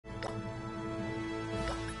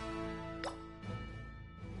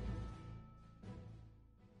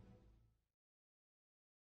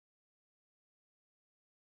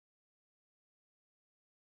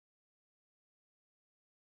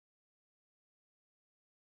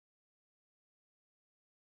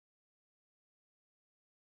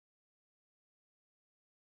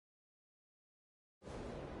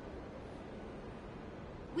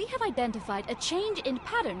we have identified a change in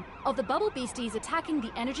pattern of the bubble beasties attacking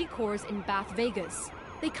the energy cores in Bath Vegas.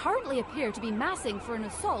 They currently appear to be massing for an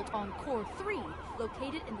assault on Core 3,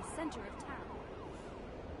 located in the center of town.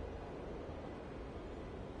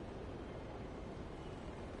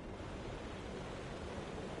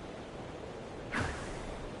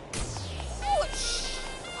 Whoosh!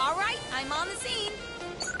 All right, I'm on the scene.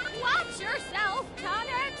 Watch yourself,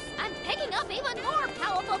 Tonix! I'm picking up even more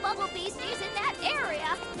powerful bubble beasties in that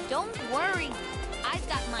area. Don't worry. I've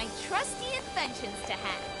got my trusty inventions to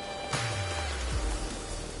hand.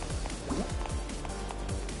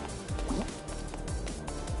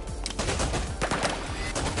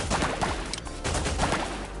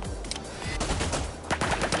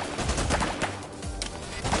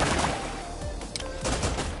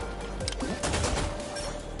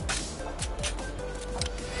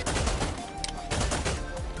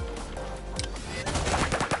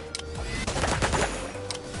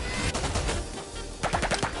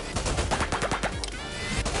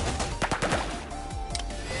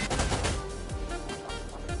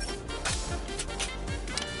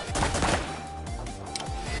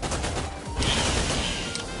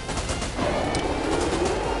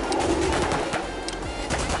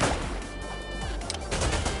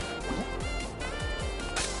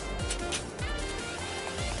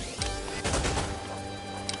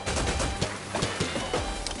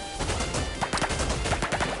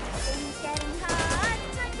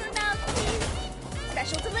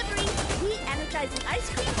 Ice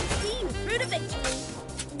cream to see you through to victory.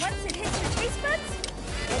 Once it hits your taste buds,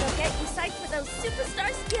 it'll get you psyched for those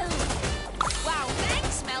superstar skills. Wow,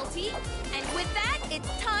 thanks, Melty. And with that, it's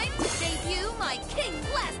time to debut my King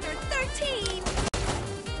Blaster 13.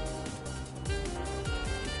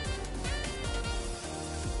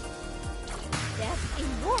 That's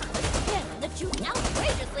enormous cannon that shoots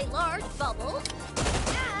outrageously large bubbles.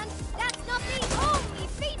 And that's not the only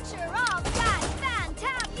feature of that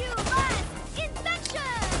fantabulous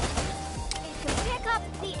invention! It can pick up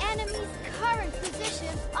the enemy's current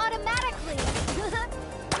position automatically.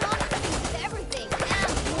 Launches everything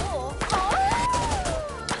and more. Oh!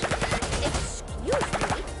 Excuse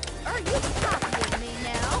me? Are you copying me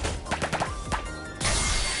now?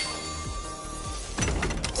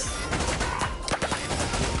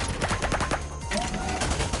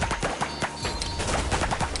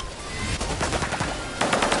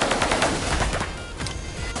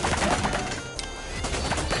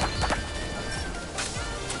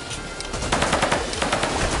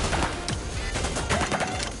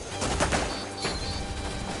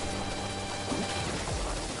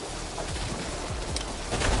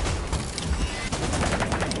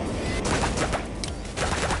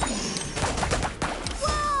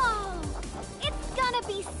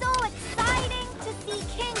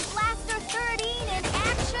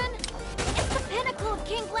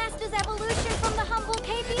 King Blaster's evolution from the humble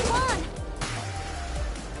KB1.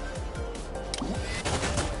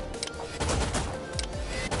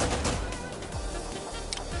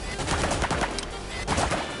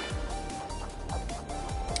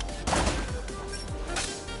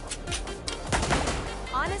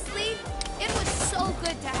 Honestly, it was so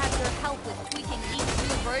good to have your help with tweaking each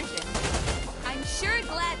new version. I'm sure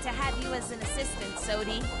glad to have you as an assistant,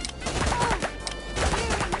 Sodi. Oh,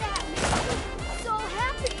 hearing that makes me so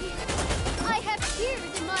happy. I have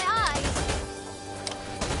tears in my eyes.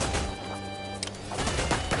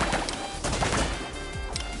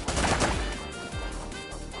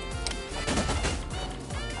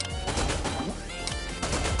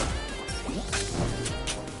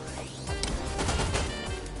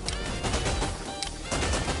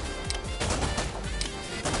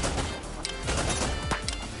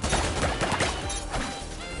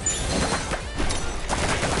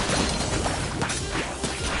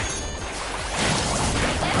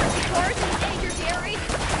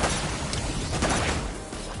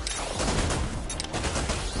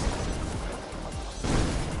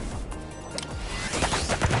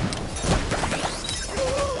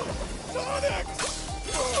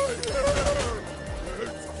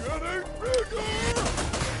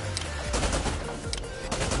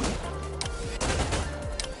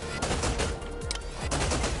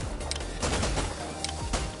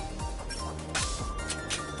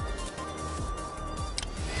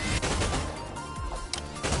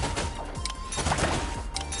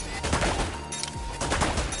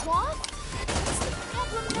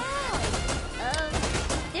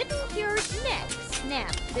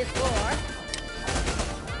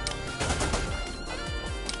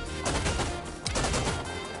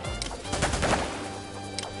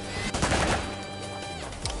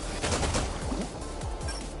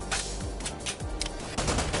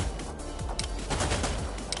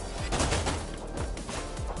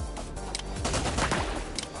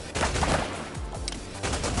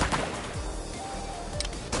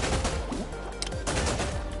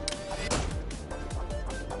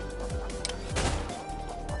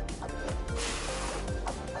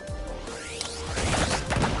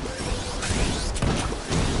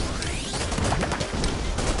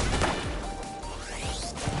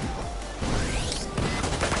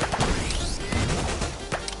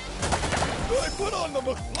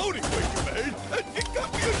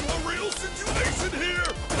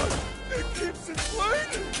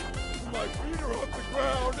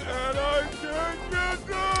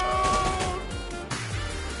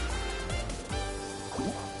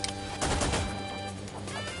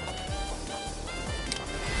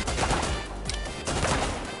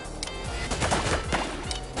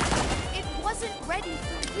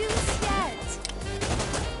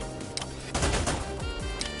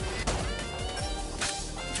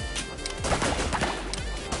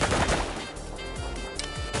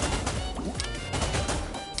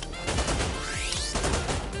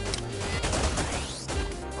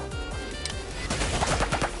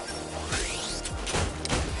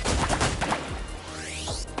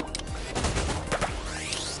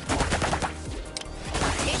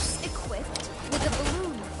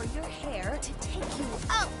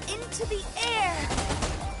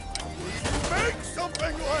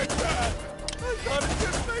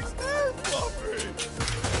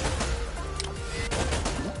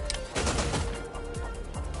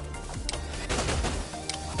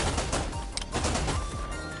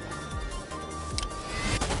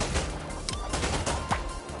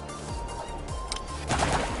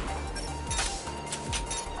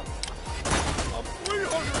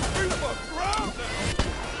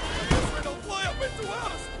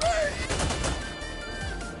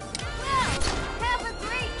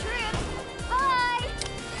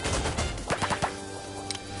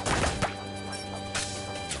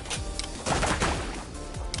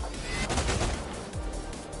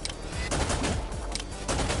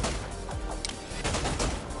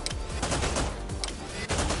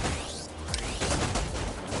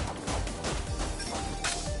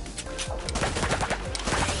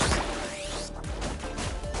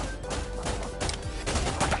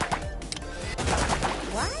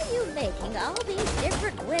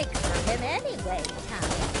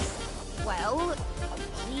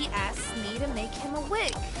 to make him a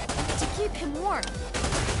wig, to keep him warm.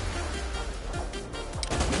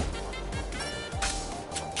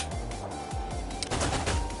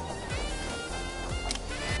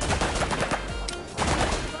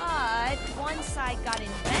 But once I got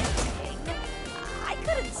inventing, I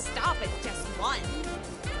couldn't stop at just one.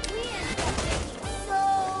 We ended up making so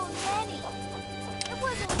many. It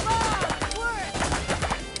was a lot of work.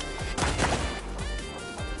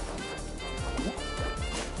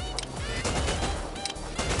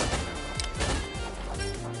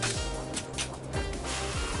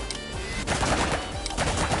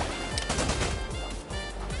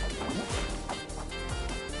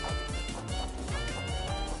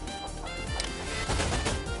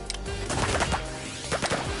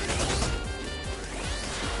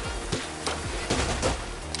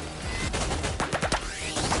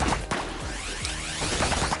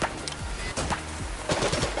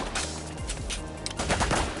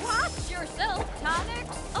 Watch yourself, Tonix!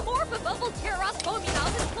 A Morph-a-Bubble Terras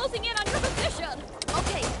Foamstars is closing in on your position!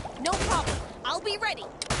 Okay, no problem. I'll be ready.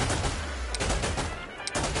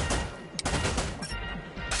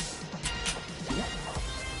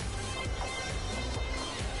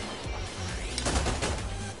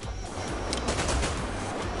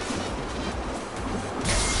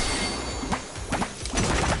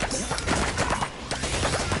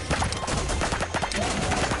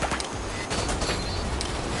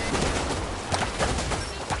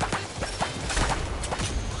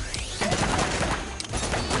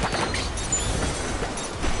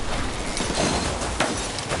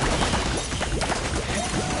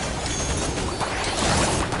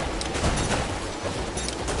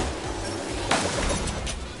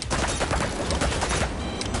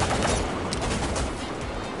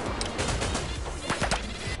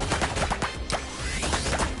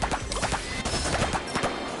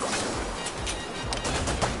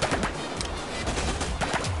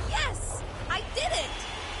 Yes! I did it!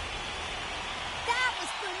 That was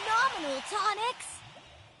phenomenal, Tonix.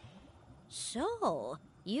 So,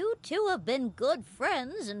 you two have been good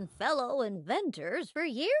friends and fellow inventors for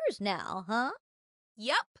years now, huh?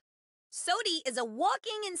 Yup. Sodi is a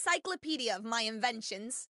walking encyclopedia of my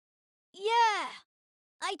inventions. Yeah,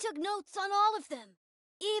 I took notes on all of them,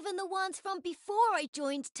 even the ones from before I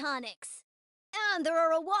joined Tonix. And there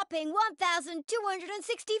are a whopping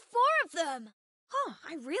 1,264 of them. Huh,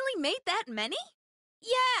 I really made that many?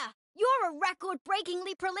 Yeah, you're a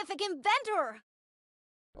record-breakingly prolific inventor.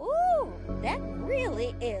 Ooh, that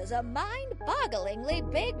really is a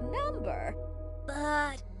mind-bogglingly big number.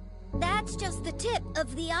 But that's just the tip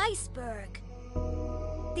of the iceberg.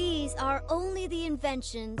 These are only the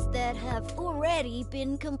inventions that have already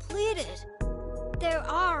been completed. There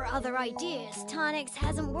are other ideas Tonix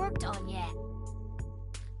hasn't worked on yet.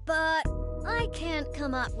 But I can't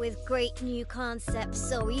come up with great new concepts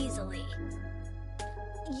so easily.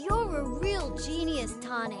 You're a real genius,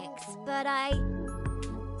 Tonix, but I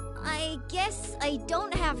guess I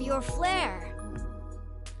don't have your flair.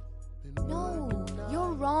 No,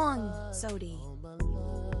 you're wrong, Sodi.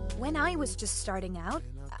 When I was just starting out,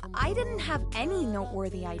 I didn't have any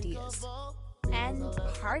noteworthy ideas. And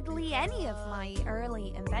hardly any of my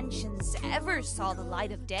early inventions ever saw the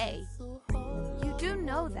light of day. You do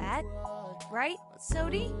know that, right,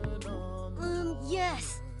 Sodi?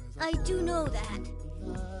 Yes, I do know that.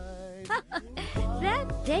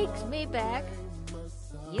 That takes me back.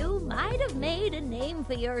 You might have made a name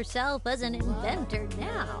for yourself as an inventor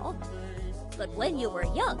now, but when you were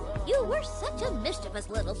young, you were such a mischievous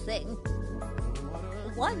little thing.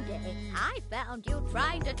 One day, I found you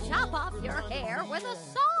trying to chop off your hair with a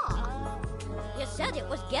saw. You said it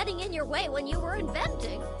was getting in your way when you were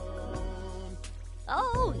inventing.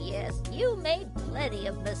 Oh, yes, you made plenty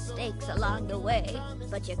of mistakes along the way,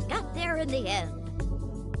 but you got there in the end.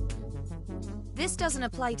 This doesn't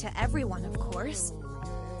apply to everyone, of course.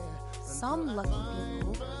 Some lucky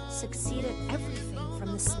people succeed at everything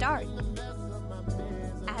from the start.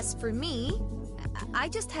 As for me, I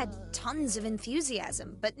just had tons of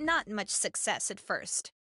enthusiasm, but not much success at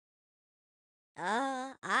first.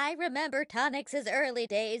 I remember Tonix's early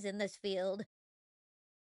days in this field.